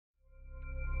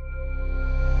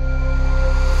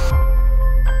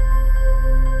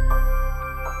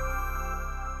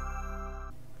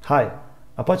Hi,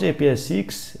 Apache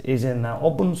APISIX is an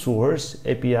open source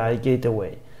API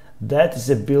gateway that is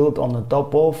built on the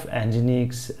top of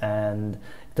Nginx and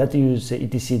that uses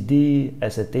etcd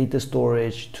as a data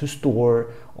storage to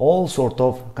store all sort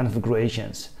of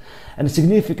configurations. And a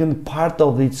significant part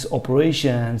of its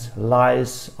operations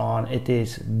lies on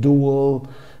its dual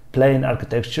plane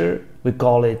architecture. We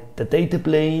call it the data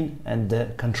plane and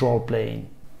the control plane.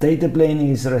 Data plane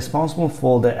is responsible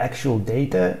for the actual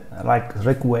data, like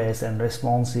requests and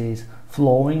responses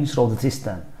flowing through the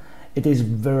system. It is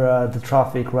where the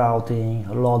traffic routing,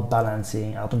 load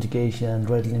balancing, authentication,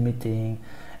 rate limiting,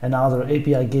 and other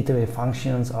API gateway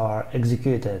functions are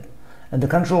executed. And the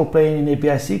control plane in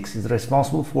APISIX is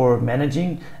responsible for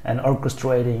managing and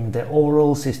orchestrating the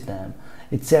overall system.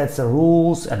 It sets the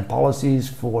rules and policies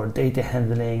for data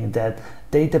handling that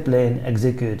data plane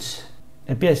executes.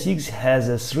 APISIX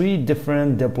has 3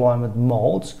 different deployment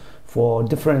modes for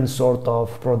different sort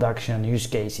of production use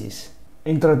cases.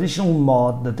 In traditional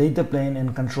mode, the data plane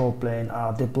and control plane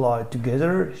are deployed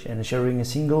together and sharing a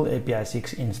single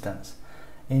APISIX instance.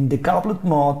 In decoupled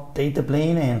mode, data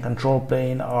plane and control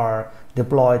plane are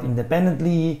deployed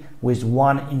independently with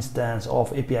one instance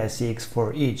of APISIX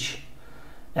for each.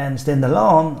 And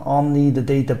standalone, only the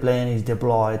data plane is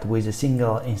deployed with a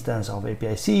single instance of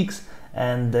APISIX,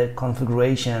 and the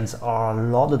configurations are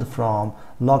loaded from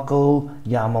local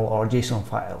YAML or JSON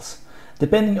files.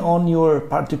 Depending on your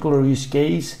particular use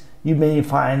case, you may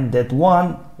find that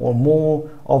one or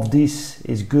more of these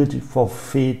is good for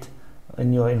fit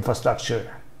in your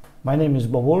infrastructure. My name is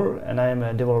Babur and I am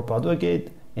a developer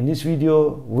advocate. In this video,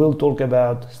 we'll talk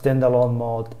about standalone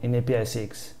mode in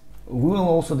APISIX. We will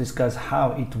also discuss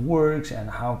how it works and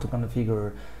how to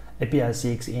configure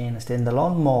APISIX in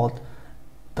standalone mode.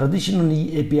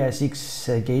 Traditionally,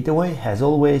 APISIX Gateway has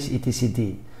always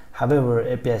etcd. However,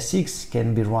 APISIX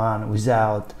can be run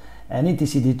without an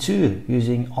etcd2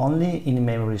 using only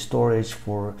in-memory storage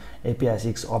for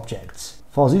APISIX objects.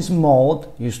 For this mode,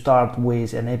 you start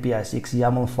with an APISIX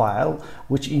YAML file,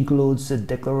 which includes a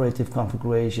declarative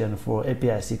configuration for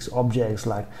APISIX objects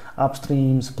like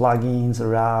upstreams, plugins,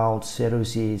 routes,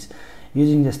 services.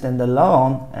 Using the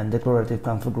standalone and declarative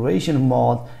configuration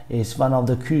mode is one of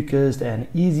the quickest and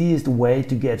easiest way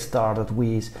to get started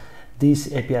with this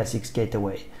APISIX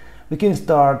gateway. We can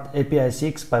start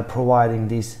APISIX by providing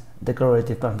this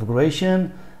declarative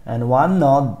configuration, and one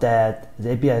note that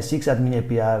the APISIX admin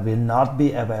API will not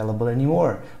be available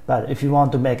anymore. But if you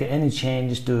want to make any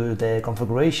changes to the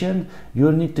configuration,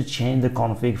 you'll need to change the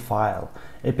config file.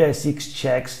 APISIX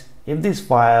checks if this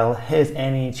file has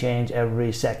any change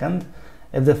every second.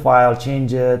 If the file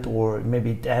changes or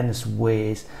maybe it ends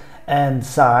with and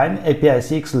sign,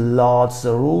 APISIX loads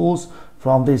the rules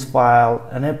from this file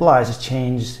and applies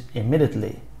changes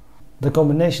immediately. The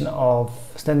combination of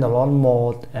standalone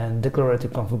mode and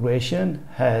declarative configuration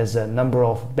has a number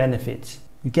of benefits.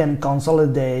 You can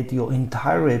consolidate your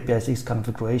entire APISIX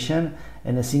configuration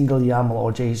in a single YAML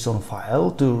or JSON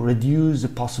file to reduce the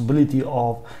possibility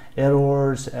of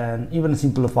errors and even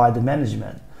simplify the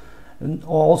management.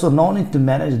 Also, no need to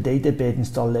manage database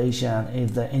installation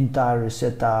if the entire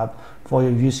setup for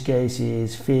your use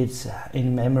cases fits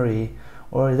in memory,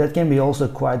 or that can be also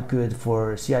quite good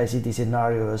for CI/CD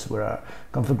scenarios where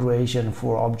configuration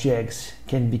for objects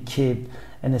can be kept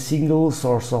in a single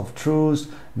source of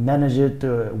truth managed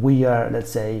via,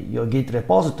 let's say, your Git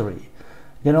repository.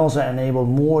 You can also enable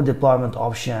more deployment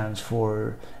options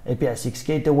for APISIX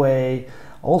Gateway.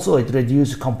 Also, it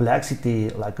reduces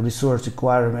complexity like resource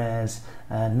requirements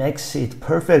and makes it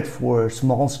perfect for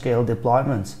small-scale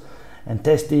deployments. And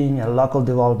testing and local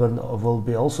development will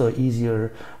be also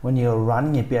easier when you're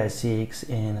running APISIX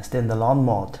in standalone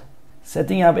mode.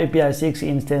 Setting up APISIX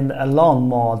in standalone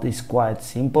mode is quite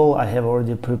simple. I have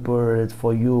already prepared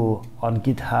for you on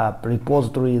GitHub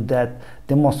repository that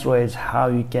demonstrates how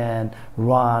you can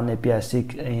run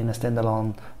APISIX in a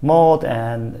standalone mode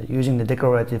and using the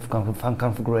declarative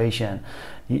configuration.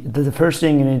 The first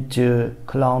thing, you need to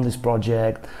clone this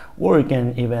project, or you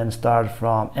can even start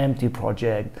from empty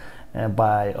project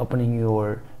by opening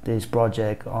this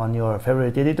project on your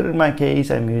favorite editor. In my case,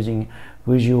 I'm using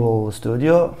Visual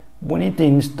Studio. We need to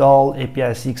install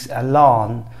APISIX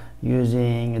alone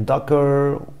using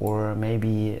Docker or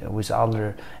maybe with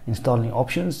other installing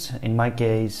options. In my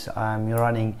case, I'm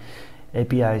running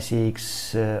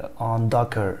APISIX on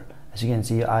Docker. As you can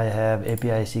see, I have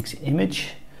APISIX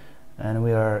image and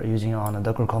we are using on a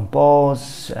Docker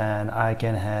Compose, and I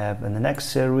can have in the next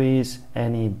series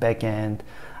any backend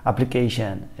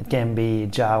application. It can be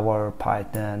Java,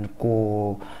 Python,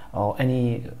 Go, or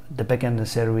any the backend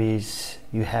service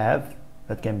you have.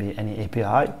 That can be any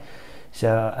API.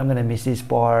 so I'm gonna miss this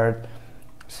part.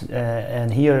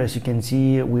 And here, as you can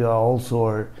see, we are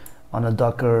also on a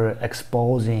Docker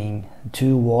exposing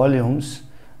two volumes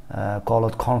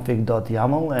called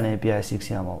config.yaml and APISIX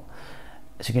YAML.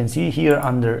 As you can see here,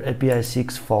 under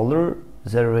APISIX folder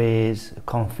there is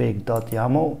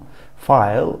config.yaml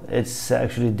file. It's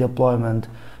actually deployment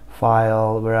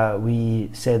file where we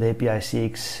set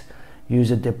APISIX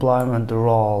use a deployment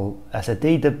role as a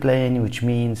data plane, which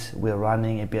means we're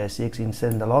running APISIX in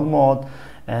standalone mode,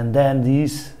 and then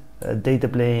this data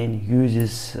plane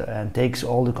uses and takes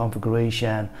all the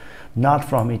configuration not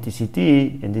from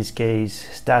etcd, in this case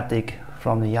static,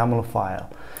 from the YAML file.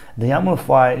 The YAML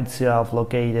file itself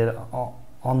located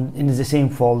in the same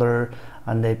folder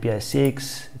under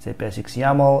APISIX. It's APISIX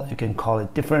YAML. You can call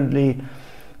it differently.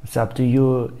 It's up to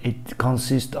you. It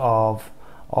consists of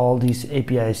all these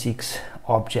APISIX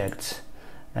objects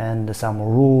and some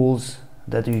rules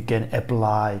that you can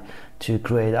apply to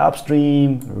create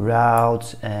upstream,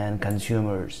 routes, and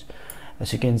consumers.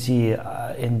 As you can see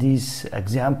in this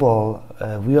example,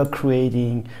 we are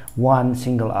creating one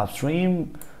single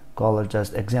upstream, call it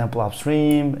just example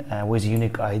upstream, with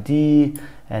unique ID,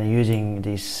 and using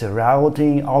this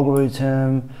routing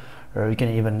algorithm. Or you can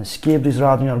even skip these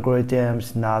routing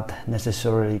algorithms, not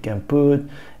necessarily you can put,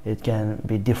 it can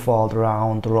be default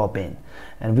round robin.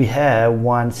 And we have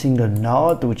one single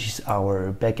node, which is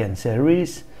our backend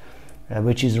service,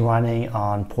 which is running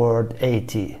on port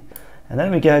 80. And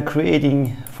then we are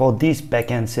creating for this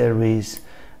backend service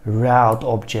route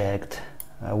object,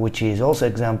 which is also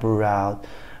example route,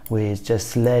 with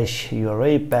just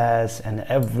 /URA pass, and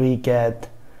every GET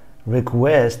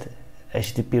request,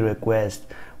 HTTP request,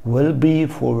 will be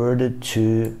forwarded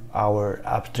to our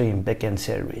upstream backend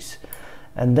service.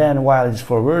 And then while it's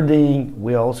forwarding,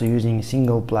 we're also using a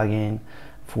single plugin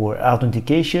for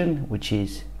authentication, which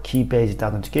is key-based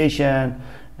authentication,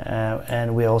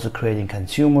 and we're also creating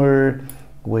consumer,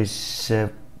 which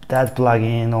that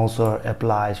plugin also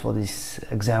applies for this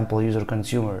example user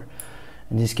consumer.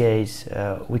 In this case,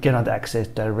 we cannot access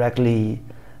directly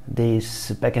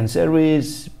this backend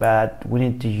service, but we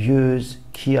need to use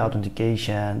key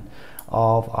authentication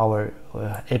of our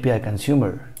API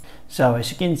consumer. So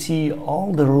as you can see,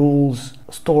 all the rules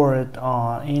stored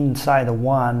inside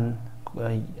one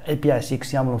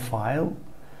APISIX YAML file,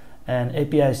 and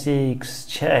APISIX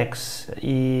checks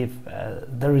if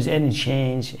there is any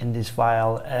change in this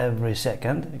file every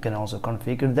second. You can also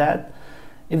configure that.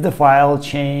 If the file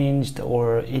changed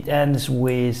or it ends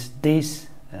with this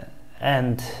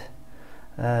end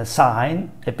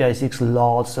sign, APISIX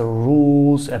loads the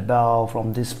rules above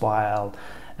from this file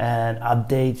and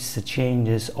updates the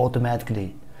changes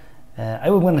automatically. I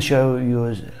will going to show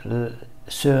you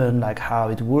soon like how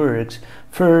it works.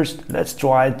 First, let's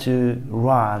try to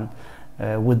run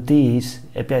with this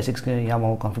APISIX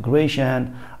YAML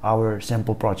configuration our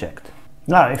sample project.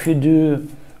 Now, if you do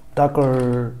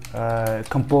Docker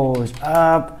compose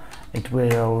app, it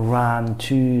will run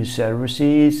two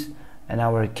services. In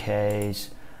our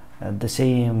case, the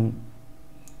same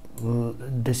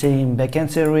backend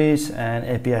service and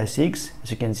APISIX.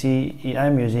 As you can see,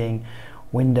 I'm using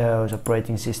Windows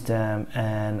operating system,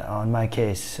 and on my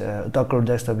case Docker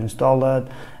desktop installed,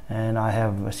 and I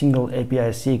have a single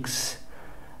APISIX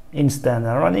instance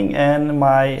running, and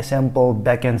my sample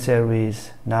backend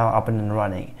service now up and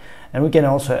running. And we can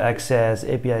also access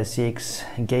APISIX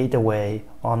Gateway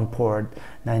on port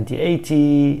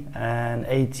 9080 and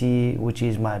 80, which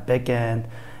is my backend.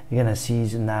 You're gonna see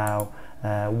now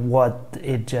what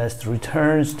it just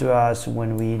returns to us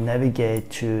when we navigate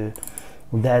to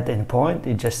that endpoint.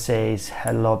 It just says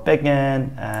hello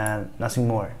backend and nothing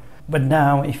more. But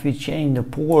now if we change the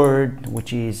port,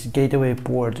 which is gateway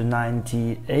port to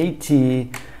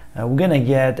 9080, we're gonna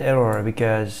get error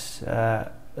because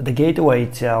the gateway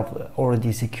itself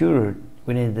already secured.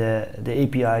 We need the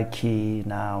API key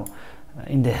now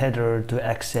in the header to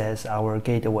access our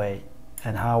gateway,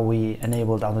 and how we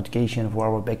enabled authentication for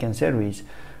our backend service.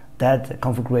 That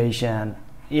configuration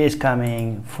is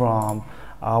coming from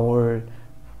our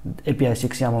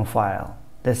APISIX YAML file.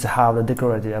 That's how the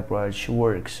declarative approach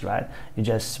works, right? You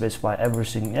just specify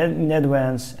everything in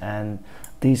advance, and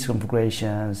these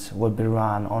configurations will be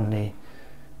run only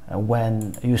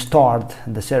when you start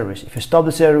the service. If you stop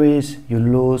the service, you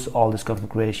lose all this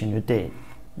configuration you did.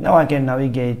 Now I can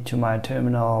navigate to my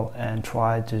terminal and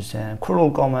try to send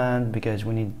curl command, because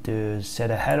we need to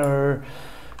set a header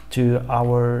to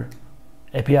our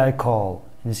API call.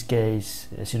 In this case,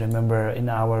 as you remember, in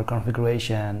our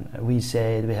configuration we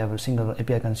said we have a single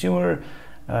API consumer.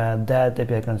 That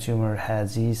API consumer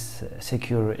has this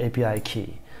secure API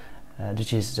key,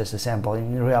 which is just a sample.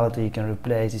 In reality, you can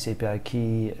replace this API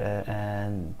key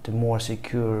and to more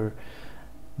secure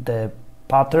the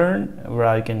pattern,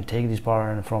 where you can take this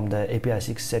pattern from the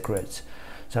APISIX secrets.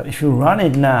 So if you run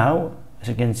it now, as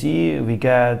you can see, we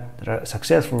got a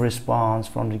successful response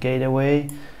from the gateway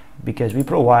because we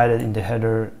provided in the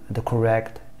header the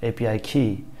correct API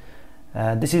key.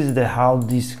 This is how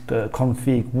this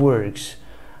config works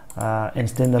in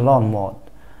standalone mode.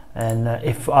 And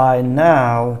if I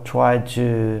now try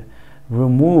to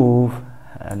remove,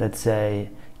 let's say,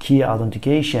 key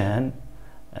authentication,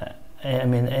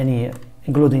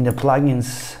 including the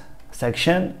plugins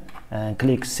section, and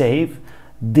click save,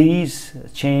 this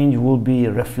change will be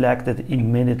reflected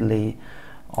immediately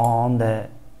on the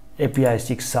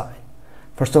APISIX side.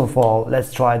 First of all,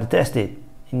 let's try to test it.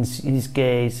 In this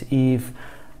case, if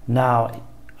now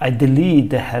I delete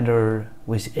the header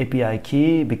with API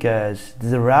key because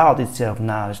the route itself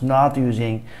now is not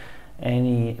using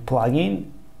any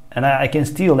plugin, and I can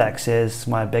still access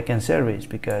my backend service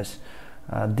because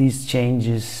these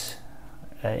changes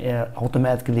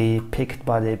automatically picked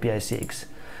by the APISIX.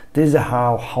 This is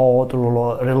how hot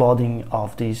reloading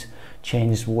of these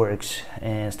changes works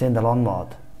in standalone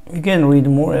mode. You can read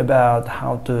more about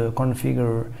how to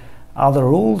configure other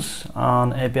rules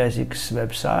on APISIX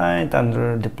website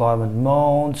under deployment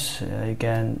modes. You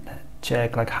can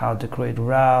check like how to create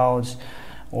routes,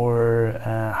 or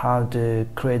how to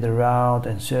create a route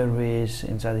and service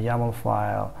inside the YAML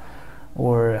file,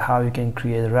 or how you can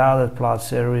create a routed plot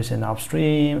service in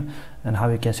upstream, and how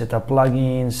you can set up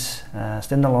plugins.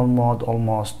 Standalone mode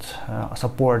almost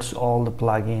supports all the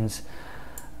plugins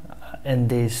in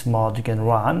this mode you can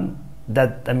run.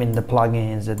 The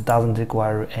plugins that doesn't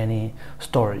require any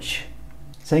storage.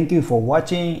 Thank you for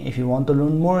watching. If you want to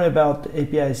learn more about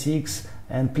APISIX,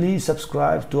 and please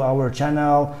subscribe to our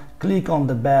channel, click on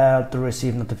the bell to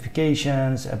receive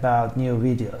notifications about new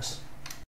videos.